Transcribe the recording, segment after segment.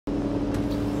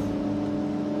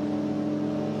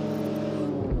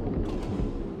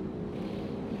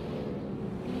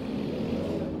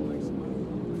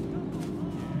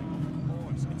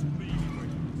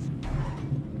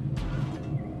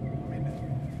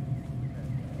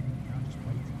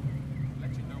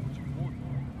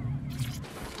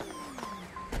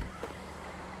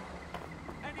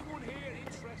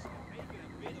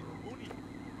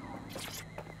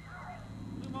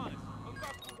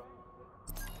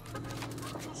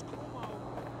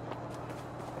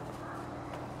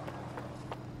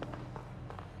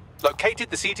Located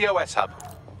the CTOS hub.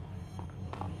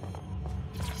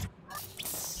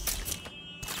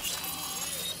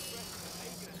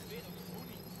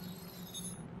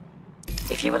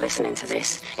 If you were listening to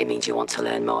this, it means you want to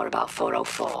learn more about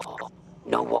 404.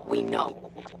 Know what we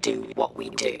know. Do what we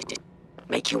do.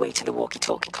 Make your way to the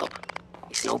Walkie-Talkie Club.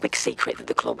 It's no big secret that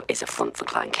the club is a front for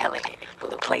Clan Kelly, but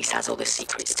the place has other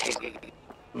secrets too.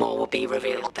 More will be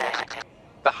revealed there.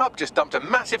 The hub just dumped a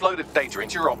massive load of data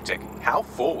into your optic. How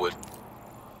forward?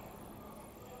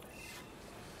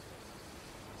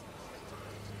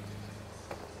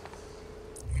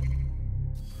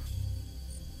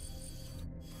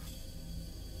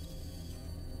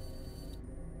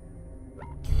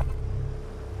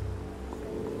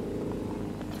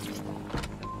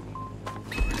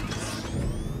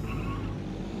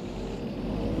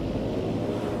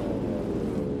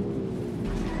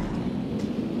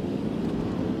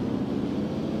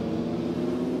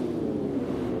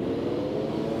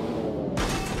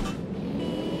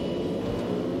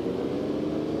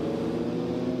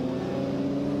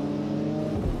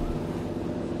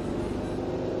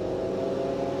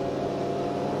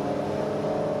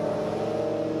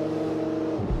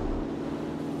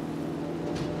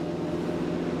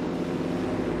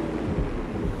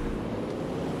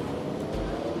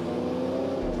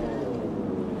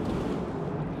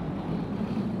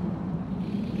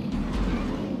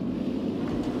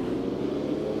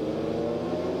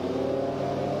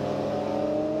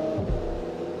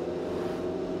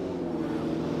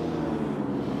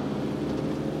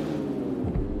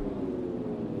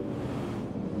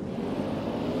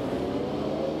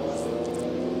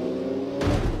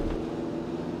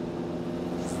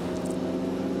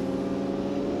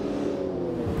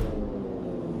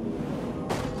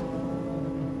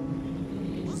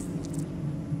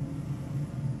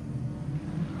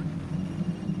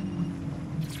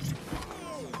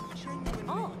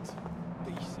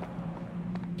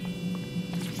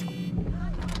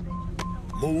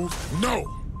 Move, no!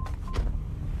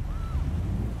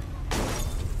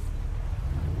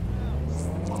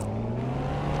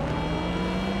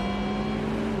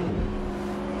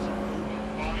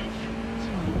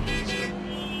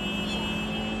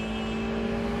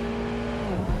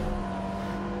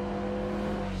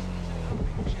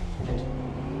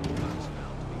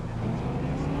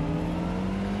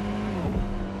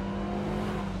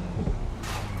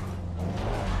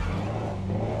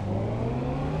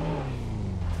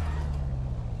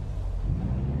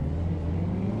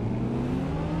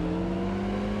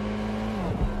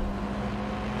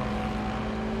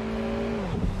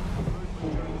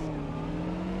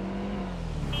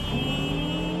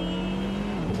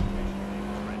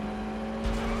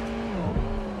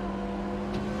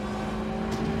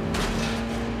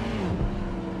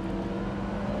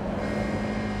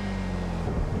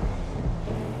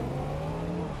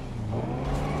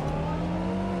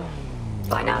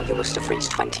 By now you must have reached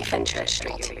 20 Fenchurch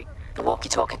Street. The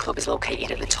Walkie-Talkie Club is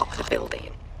located at the top of the building.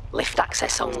 Lift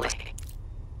access only.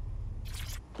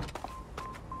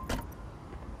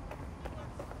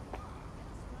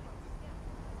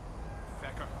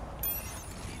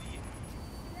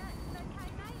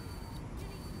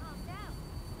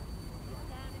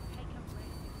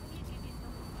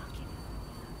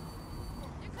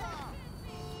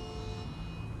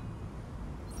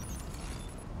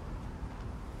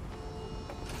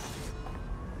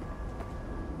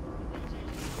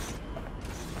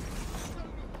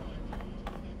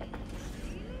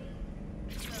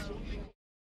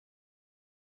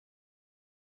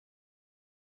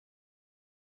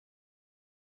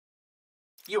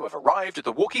 You have arrived at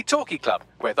the Walkie-Talkie Club,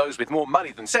 where those with more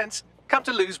money than sense come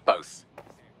to lose both.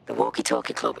 The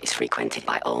Walkie-Talkie Club is frequented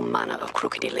by all manner of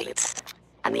crooked elites,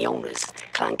 and the owners,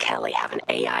 Clan Kelly, have an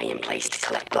AI in place to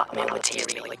collect blackmail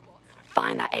material.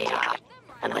 Find that AI,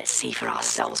 and let's see for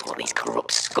ourselves what these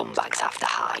corrupt scumbags have to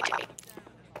hide.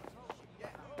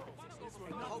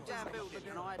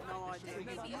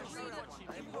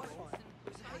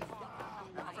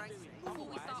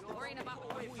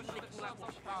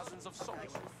 Thousands of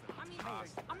souls. I mean,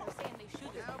 I'm not saying they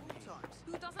shouldn't.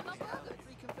 Who doesn't love burgers?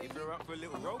 If you're up for a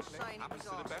little role play, happens to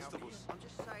the best of us. I'm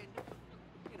just saying,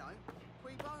 you know,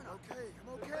 qui bono. Okay,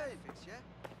 I'm okay. Yeah?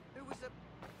 Who was the,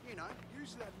 you know?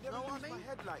 Usually I never lose my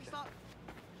head like it's that. Like,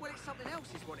 well, it's something else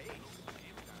is what it is.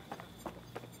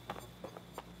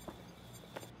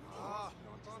 Ah,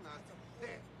 done that.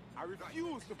 There. I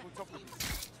refuse to put up with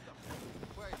this.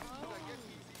 Wait, should I get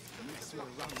these? Mess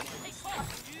around Hey, Carl!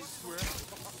 I swear.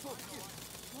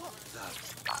 What?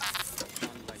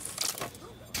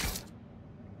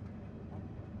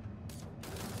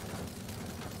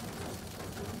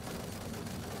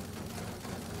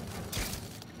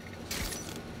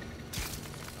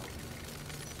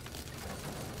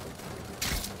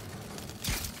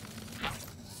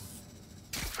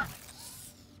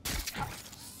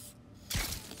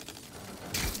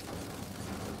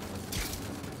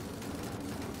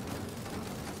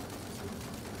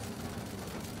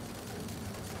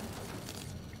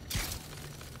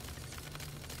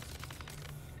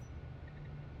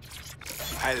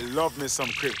 I love me some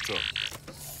crypto.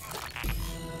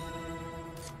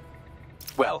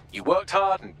 Well, you worked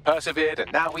hard and persevered,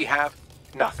 and now we have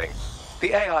nothing.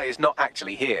 The AI is not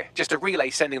actually here, just a relay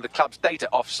sending the club's data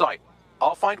off-site.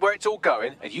 I'll find where it's all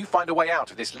going, and you find a way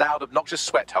out of this loud, obnoxious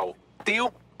sweat hole.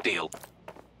 Deal? Deal.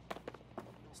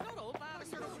 It's not all bad.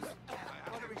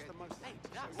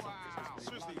 Wow.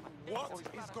 Seriously, what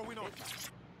is going on?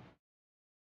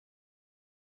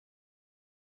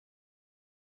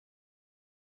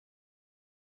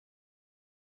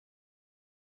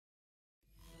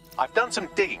 I've done some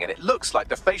digging, and it looks like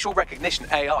the facial recognition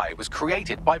AI was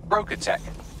created by Broker Tech.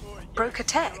 Broker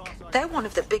Tech? They're one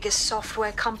of the biggest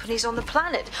software companies on the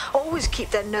planet. Always keep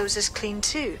their noses clean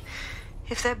too.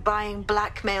 If they're buying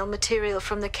blackmail material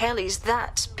from the Kellys,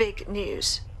 that's big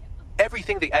news.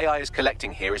 Everything the AI is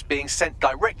collecting here is being sent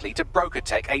directly to Broker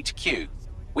Tech HQ.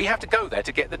 We have to go there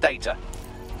to get the data.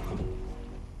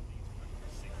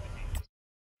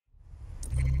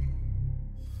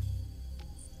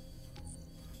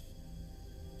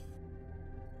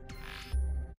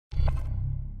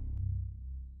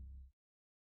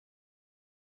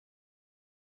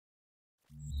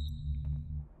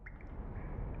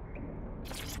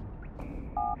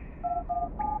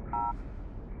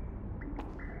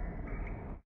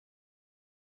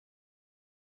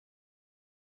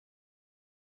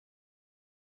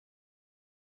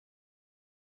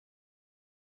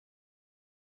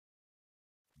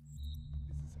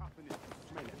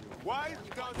 Why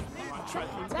does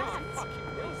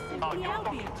Are your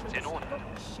documents in order?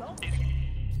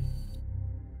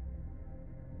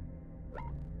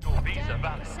 Your visa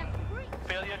valid?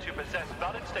 Failure to possess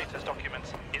valid status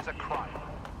documents is a crime.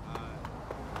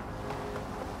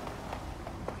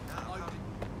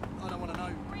 I don't want to know.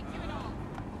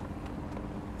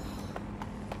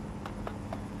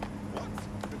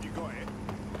 what? Have you got it?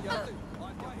 Yeah, I do.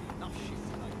 I've got enough shit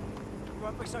today. You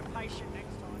won't be so patient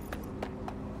next time.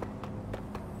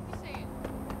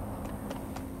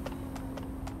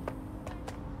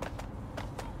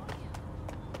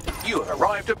 You have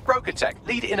arrived at Broker Tech,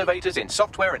 lead innovators in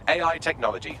software and AI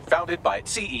technology, founded by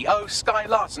its CEO, Sky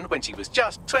Larson, when she was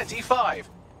just 25.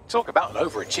 Talk about an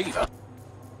overachiever.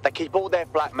 They keep all their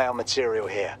blackmail material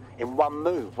here. In one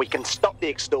move, we can stop the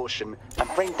extortion and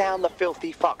bring down the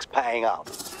filthy fucks paying up.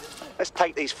 Let's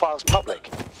take these files public.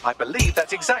 I believe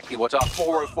that's exactly what our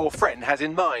 404 friend has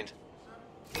in mind.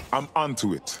 I'm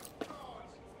onto it.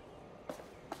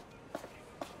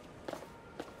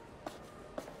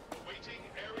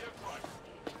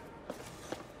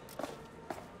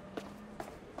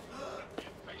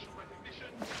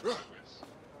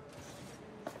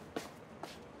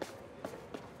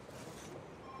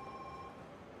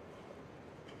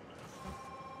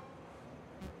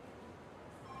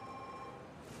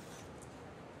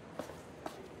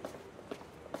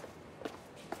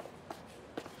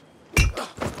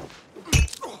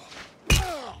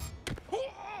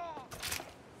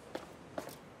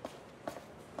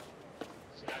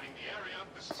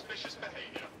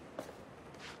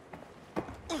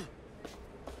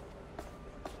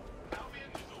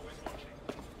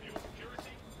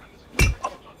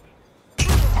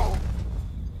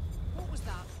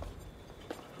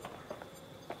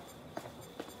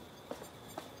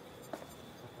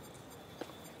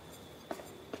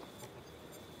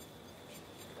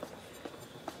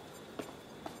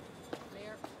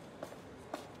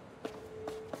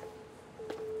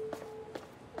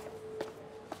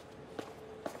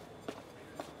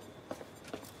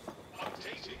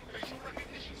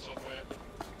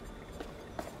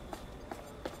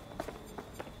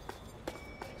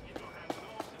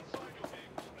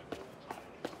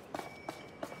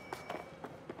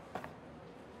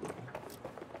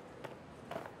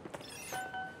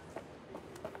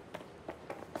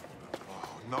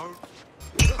 No.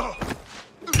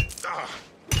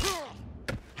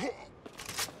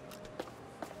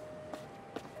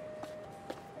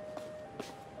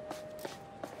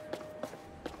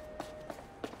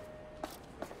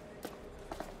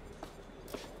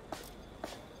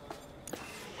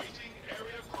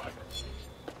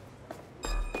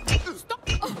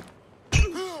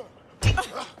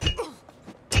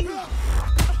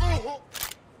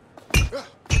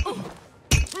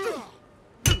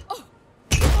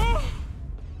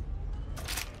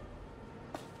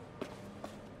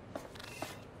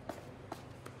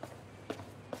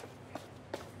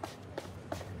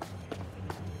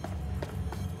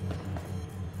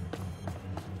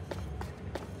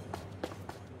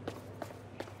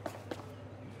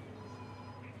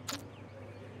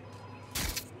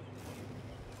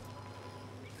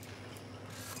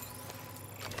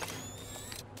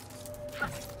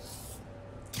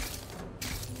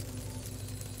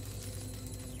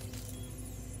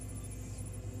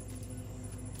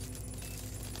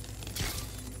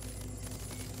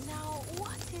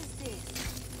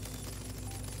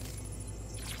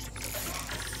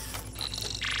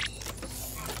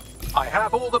 I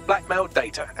have all the blackmail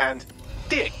data, and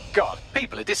dear God,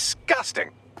 people are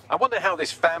disgusting. I wonder how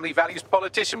this family values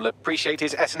politician will appreciate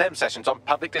his S&M sessions on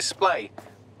public display.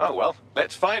 Oh well,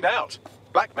 let's find out.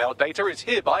 Blackmail data is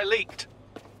hereby leaked.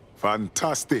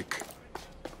 Fantastic.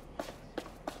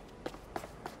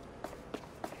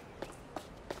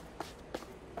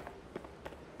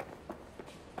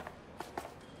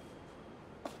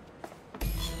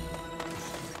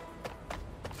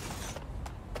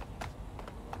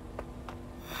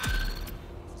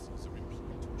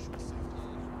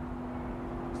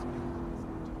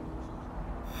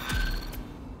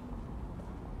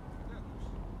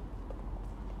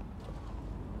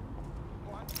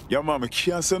 Your mama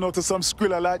can't say no to some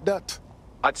skrilla like that.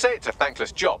 I'd say it's a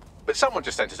thankless job, but someone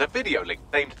just sent us a video link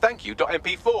named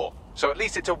thankyou.mp4, so at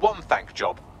least it's a one-thank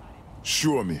job.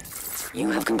 Show me. You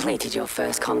have completed your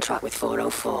first contract with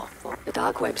 404, the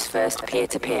dark web's first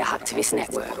peer-to-peer hacktivist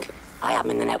network. I am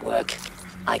in the network.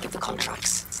 I give the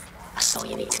contracts. That's all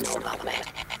you need to know about me.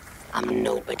 I'm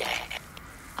nobody.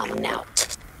 I'm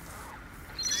Nout.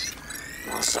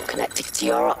 I'm also connected to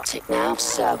your optic now,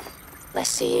 so let's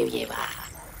see who you are.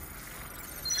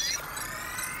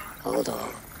 Hold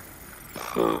on.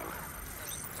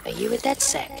 Are you a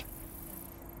DedSec?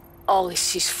 Oh,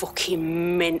 this is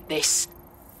fucking mint, this.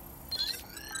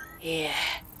 Yeah,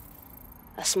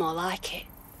 that's more like it.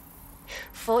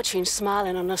 Fortune's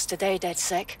smiling on us today,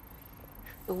 DedSec.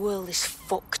 The world is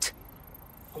fucked,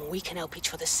 and we can help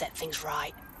each other set things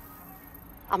right.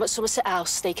 I'm at Somerset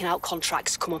House staking out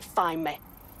contracts. Come and find me.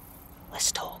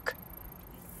 Let's talk.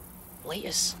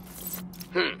 Laters.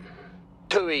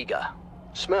 Too eager.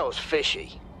 Smells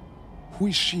fishy. Who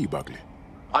is she, Bagley?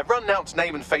 I've run Nout's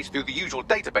name and face through the usual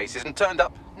databases and turned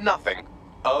up nothing.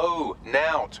 Oh,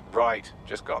 Nout. Right,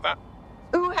 just got that.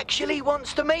 Who actually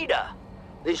wants to meet her?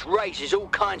 This raises all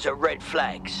kinds of red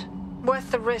flags.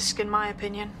 Worth the risk, in my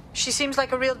opinion. She seems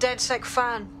like a real DedSec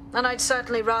fan, and I'd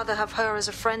certainly rather have her as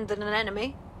a friend than an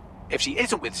enemy. If she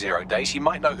isn't with Zero Day, she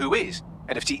might know who is.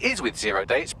 And if she is with Zero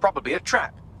Day, it's probably a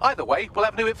trap. Either way, we'll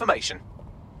have new information.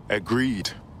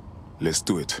 Agreed. Let's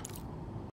do it.